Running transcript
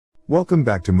Welcome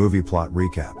back to Movie Plot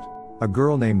Recapped. A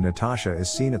girl named Natasha is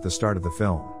seen at the start of the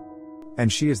film. And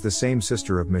she is the same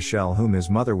sister of Michele whom his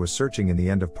mother was searching in the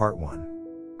end of part 1.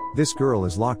 This girl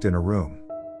is locked in a room.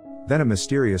 Then a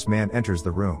mysterious man enters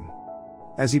the room.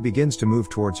 As he begins to move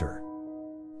towards her,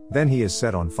 then he is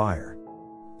set on fire.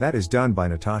 That is done by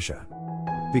Natasha.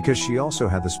 Because she also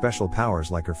had the special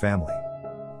powers like her family.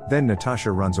 Then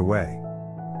Natasha runs away.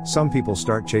 Some people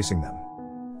start chasing them.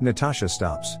 Natasha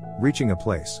stops, reaching a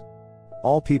place.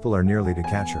 All people are nearly to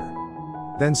catch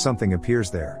her. Then something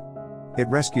appears there. It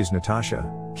rescues Natasha,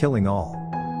 killing all.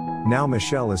 Now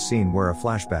Michele is seen where a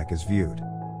flashback is viewed.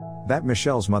 That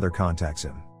Michele's mother contacts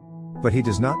him. But he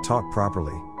does not talk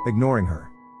properly, ignoring her.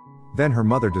 Then her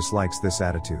mother dislikes this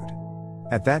attitude.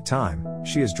 At that time,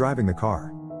 she is driving the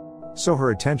car. So her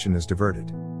attention is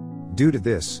diverted. Due to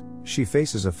this, she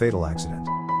faces a fatal accident.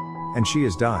 And she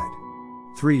has died.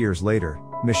 3 years later,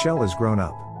 Michele is grown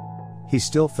up. He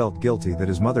still felt guilty that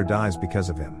his mother dies because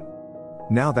of him.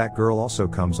 Now that girl also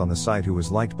comes on the site who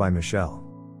was liked by Michele.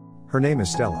 Her name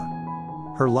is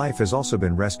Stella. Her life has also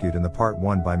been rescued in the part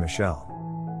 1 by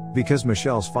Michele. Because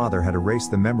Michele's father had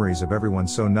erased the memories of everyone,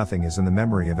 so nothing is in the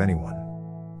memory of anyone.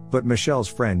 But Michele's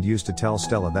friend used to tell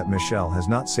Stella that Michele has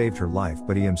not saved her life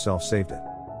but he himself saved it.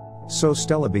 So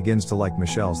Stella begins to like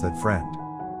Michele's that friend,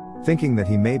 thinking that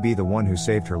he may be the one who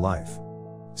saved her life.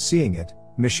 Seeing it,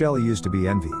 Michele used to be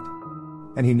envied.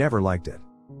 And he never liked it.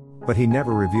 But he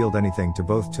never revealed anything to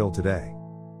both till today.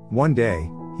 One day,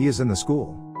 he is in the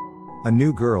school. A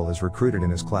new girl is recruited in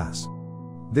his class.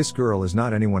 This girl is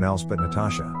not anyone else but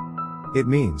Natasha. It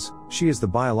means, she is the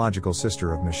biological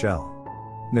sister of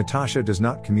Michele. Natasha does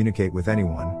not communicate with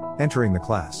anyone, entering the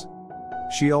class.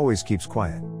 She always keeps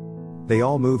quiet. They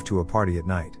all move to a party at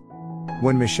night.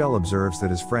 When Michele observes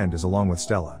that his friend is along with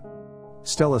Stella.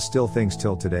 Stella still thinks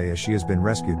till today as she has been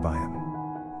rescued by him.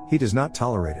 He does not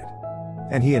tolerate it.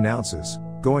 And he announces,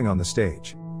 going on the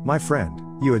stage, "My friend,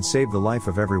 you had saved the life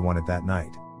of everyone at that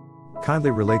night.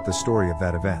 Kindly relate the story of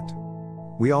that event."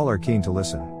 We all are keen to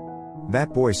listen.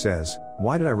 That boy says,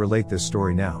 "Why did I relate this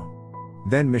story now?"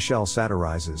 Then Michele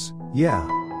satirizes, "Yeah.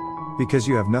 Because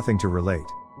you have nothing to relate.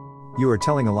 You are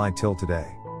telling a lie till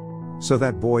today." So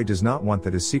that boy does not want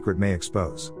that his secret may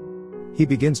expose. He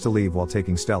begins to leave while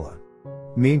taking Stella.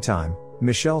 Meantime,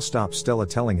 Michele stops Stella,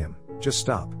 telling him, "Just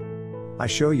stop. I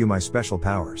show you my special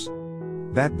powers.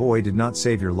 That boy did not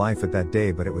save your life at that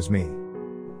day but it was me."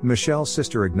 Michele's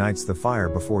sister ignites the fire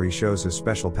before he shows his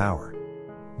special power.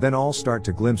 Then all start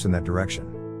to glimpse in that direction.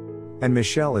 And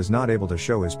Michele is not able to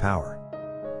show his power.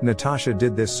 Natasha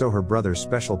did this so her brother's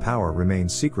special power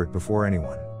remains secret before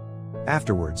anyone.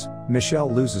 Afterwards, Michele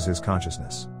loses his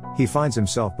consciousness. He finds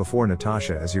himself before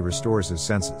Natasha as he restores his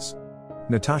senses.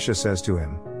 Natasha says to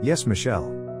him, "Yes,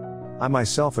 Michele. I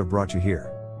myself have brought you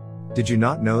here. Did you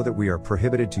not know that we are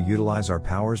prohibited to utilize our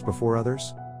powers before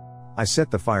others? I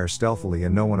set the fire stealthily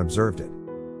and no one observed it.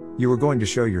 You were going to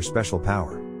show your special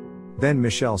power." Then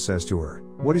Michele says to her,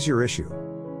 "What is your issue?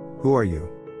 Who are you?"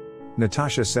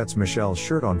 Natasha sets Michele's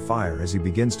shirt on fire as he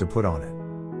begins to put on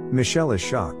it. Michele is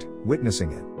shocked,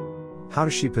 witnessing it. How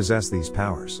does she possess these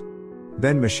powers?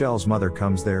 Then Michele's mother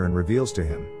comes there and reveals to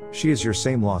him, "She is your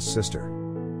same lost sister."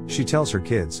 She tells her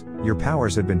kids, "Your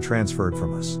powers had been transferred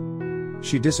from us."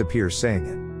 She disappears saying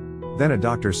it. Then a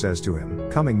doctor says to him,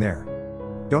 "Coming there.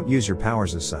 Don't use your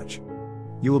powers as such.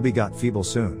 You will be got feeble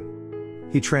soon."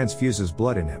 He transfuses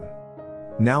blood in him.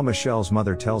 Now Michele's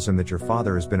mother tells him that your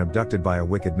father has been abducted by a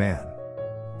wicked man.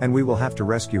 And we will have to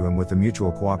rescue him with the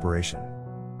mutual cooperation.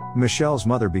 Michele's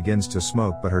mother begins to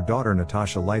smoke but her daughter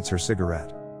Natasha lights her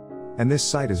cigarette. And this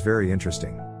sight is very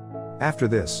interesting. After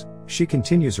this, she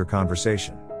continues her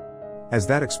conversation. As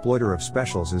that exploiter of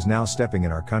specials is now stepping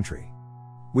in our country.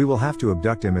 We will have to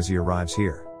abduct him as he arrives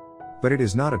here. But it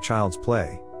is not a child's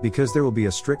play, because there will be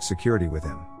a strict security with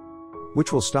him.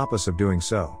 Which will stop us of doing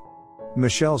so.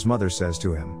 Michele's mother says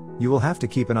to him, "You will have to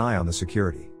keep an eye on the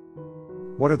security."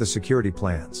 What are the security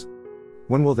plans?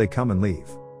 When will they come and leave?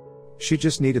 She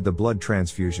just needed the blood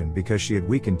transfusion because she had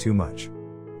weakened too much.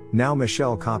 Now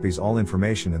Michele copies all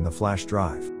information in the flash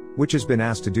drive, which has been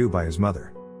asked to do by his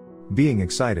mother. Being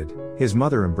excited, his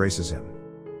mother embraces him.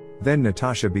 Then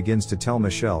Natasha begins to tell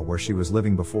Michele where she was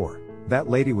living before. "That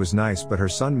lady was nice but her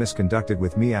son misconducted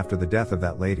with me after the death of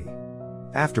that lady.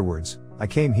 Afterwards, I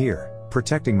came here,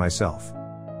 protecting myself.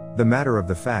 The matter of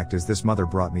the fact is this mother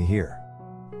brought me here.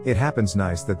 It happens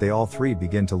nice that they all three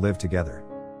begin to live together.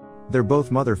 Their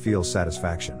both mother feels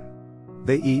satisfaction.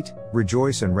 They eat,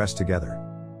 rejoice and rest together.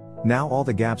 Now all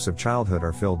the gaps of childhood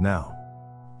are filled now."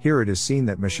 Here it is seen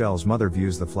that Michele's mother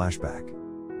views the flashback.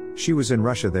 She was in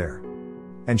Russia there.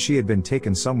 And she had been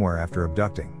taken somewhere after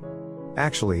abducting.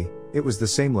 Actually, It was the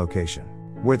same location,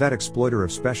 where that exploiter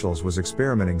of specials was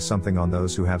experimenting something on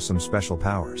those who have some special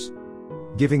powers,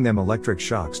 giving them electric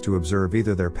shocks to observe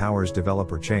either their powers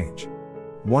develop or change.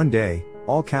 One day,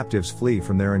 all captives flee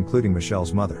from there, including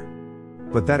Michelle's mother.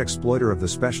 But that exploiter of the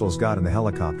specials got in the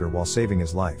helicopter while saving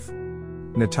his life.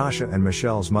 Natasha and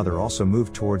Michelle's mother also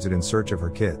moved towards it in search of her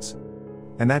kids.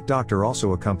 And that doctor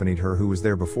also accompanied her who was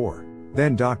there before.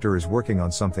 Then doctor is working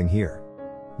on something here.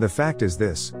 The fact is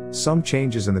this, some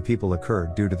changes in the people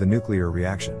occurred due to the nuclear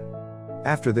reaction.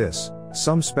 After this,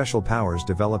 some special powers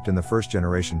developed in the first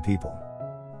generation people.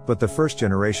 But the first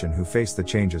generation who faced the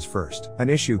changes first, an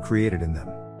issue created in them,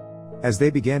 as they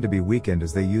began to be weakened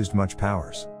as they used much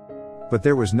powers. But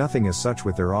there was nothing as such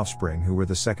with their offspring who were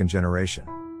the second generation.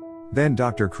 Then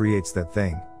doctor creates that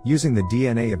thing, using the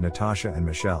DNA of Natasha and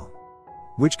Michelle,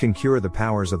 which can cure the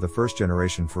powers of the first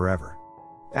generation forever.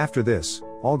 After this,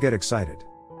 all get excited.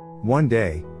 One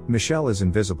day, Michelle is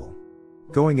invisible.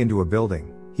 Going into a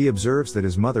building, he observes that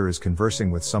his mother is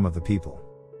conversing with some of the people,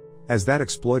 as that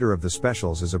exploiter of the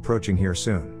specials is approaching here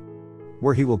soon,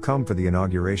 where he will come for the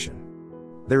inauguration.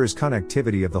 There is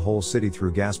connectivity of the whole city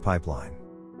through gas pipeline.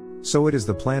 So it is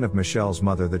the plan of Michelle's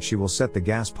mother that she will set the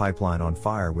gas pipeline on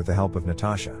fire with the help of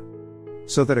Natasha,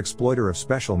 so that exploiter of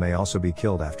special may also be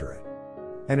killed after it.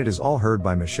 And it is all heard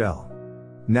by Michelle.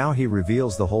 Now he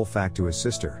reveals the whole fact to his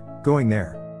sister, going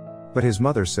there. But his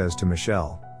mother says to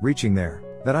Michelle, reaching there,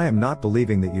 that I am not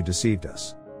believing that you deceived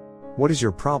us. What is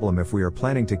your problem if we are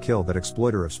planning to kill that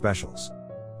exploiter of specials?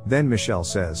 Then Michelle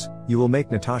says, you will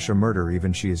make Natasha murder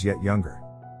even she is yet younger.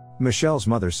 Michelle's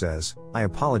mother says, I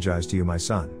apologize to you my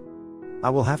son. I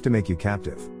will have to make you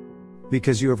captive,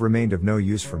 because you have remained of no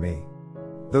use for me.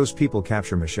 Those people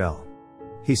capture Michelle.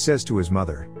 He says to his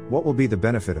mother, what will be the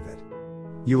benefit of it?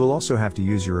 You will also have to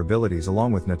use your abilities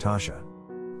along with Natasha.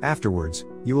 Afterwards,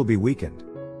 you will be weakened.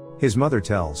 His mother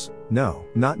tells, no,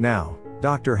 not now,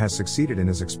 doctor has succeeded in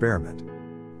his experiment.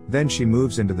 Then she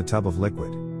moves into the tub of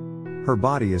liquid. Her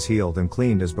body is healed and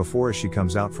cleaned as before as she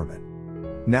comes out from it.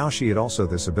 Now she had also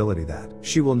this ability that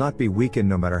she will not be weakened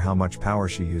no matter how much power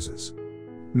she uses.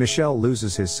 Michelle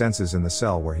loses his senses in the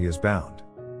cell where he is bound.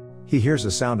 He hears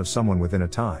a sound of someone within a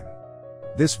time.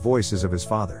 This voice is of his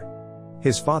father.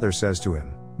 His father says to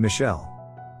him, Michelle,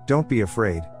 don't be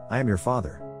afraid, I am your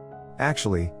father.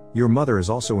 Actually, your mother has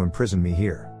also imprisoned me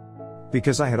here,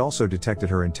 because I had also detected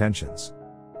her intentions.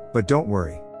 But don't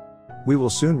worry. We will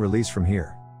soon release from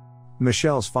here.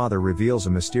 Michelle's father reveals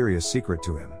a mysterious secret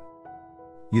to him.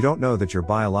 You don't know that your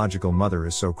biological mother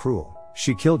is so cruel.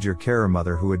 She killed your carer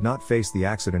mother who had not faced the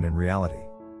accident in reality,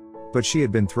 but she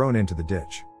had been thrown into the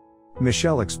ditch.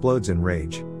 Michelle explodes in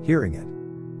rage, hearing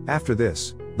it. After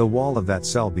this, the wall of that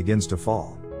cell begins to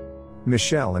fall.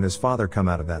 Michelle and his father come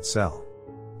out of that cell.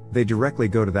 They directly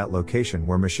go to that location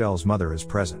where Michelle's mother is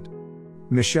present.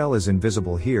 Michelle is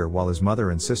invisible here while his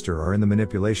mother and sister are in the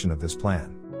manipulation of this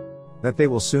plan, that they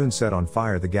will soon set on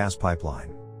fire the gas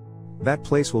pipeline. That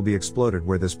place will be exploded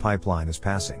where this pipeline is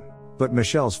passing. But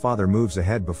Michelle's father moves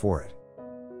ahead before it.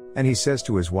 And he says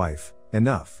to his wife,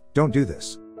 enough, don't do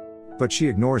this. But she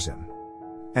ignores him.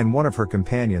 And one of her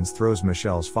companions throws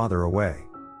Michelle's father away.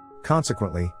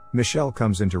 Consequently, Michelle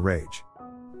comes into rage.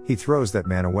 He throws that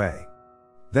man away.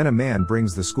 Then a man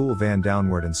brings the school van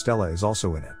downward and Stella is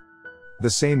also in it. The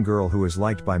same girl who is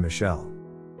liked by Michelle.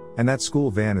 And that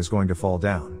school van is going to fall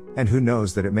down, and who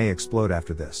knows that it may explode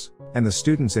after this, and the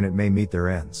students in it may meet their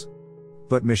ends.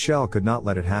 But Michelle could not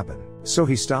let it happen, so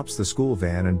he stops the school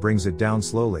van and brings it down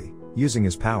slowly, using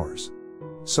his powers.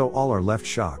 So all are left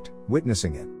shocked,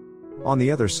 witnessing it. On the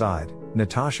other side,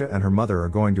 Natasha and her mother are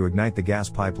going to ignite the gas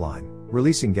pipeline,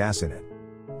 releasing gas in it.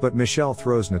 But Michelle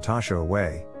throws Natasha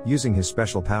away, using his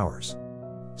special powers,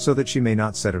 so that she may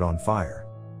not set it on fire.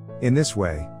 In this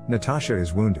way, Natasha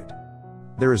is wounded.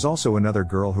 There is also another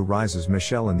girl who rises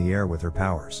Michelle in the air with her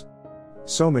powers,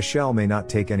 so Michelle may not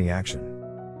take any action.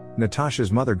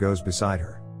 Natasha's mother goes beside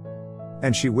her,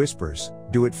 and she whispers,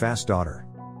 do it fast daughter.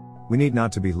 We need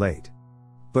not to be late.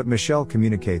 But Michelle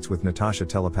communicates with Natasha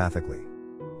telepathically.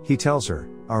 He tells her,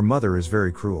 our mother is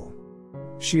very cruel.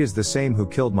 She is the same who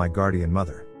killed my guardian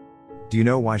mother. Do you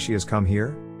know why she has come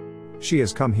here? She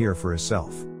has come here for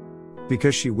herself,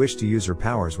 because she wished to use her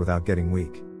powers without getting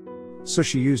weak. So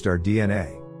she used our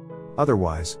DNA.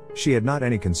 Otherwise, she had not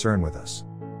any concern with us,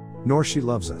 nor she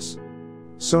loves us.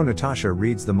 So Natasha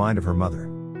reads the mind of her mother.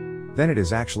 Then it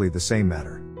is actually the same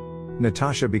matter.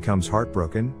 Natasha becomes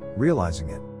heartbroken, realizing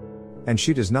it. And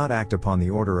she does not act upon the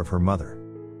order of her mother.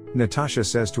 Natasha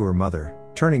says to her mother,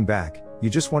 turning back, you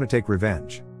just want to take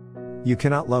revenge. You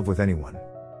cannot love with anyone.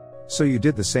 So you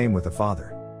did the same with the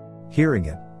father. Hearing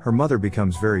it, her mother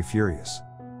becomes very furious.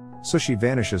 so she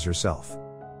vanishes herself.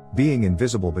 Being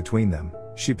invisible between them,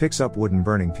 she picks up wooden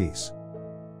burning piece.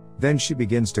 Then she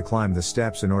begins to climb the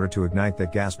steps in order to ignite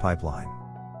that gas pipeline.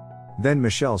 Then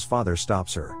Michelle's father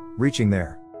stops her, reaching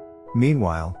there.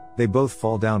 Meanwhile, they both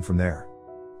fall down from there.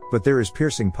 But there is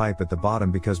piercing pipe at the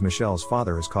bottom because Michelle's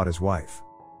father has caught his wife.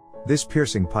 This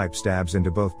piercing pipe stabs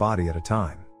into both body at a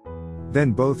time.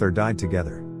 Then both are died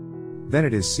together. Then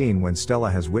it is seen when Stella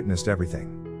has witnessed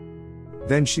everything.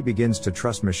 Then she begins to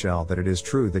trust Michele that it is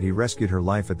true that he rescued her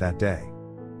life at that day.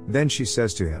 Then she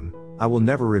says to him, "I will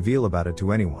never reveal about it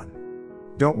to anyone.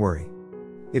 Don't worry."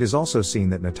 It is also seen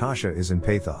that Natasha is in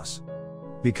pathos.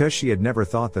 Because she had never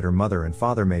thought that her mother and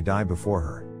father may die before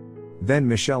her. Then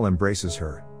Michele embraces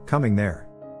her, coming there.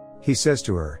 He says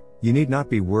to her, "You need not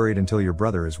be worried until your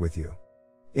brother is with you."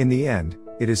 In the end,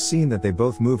 it is seen that they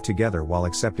both move together while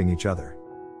accepting each other.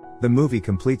 The movie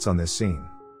completes on this scene.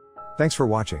 Thanks for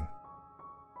watching.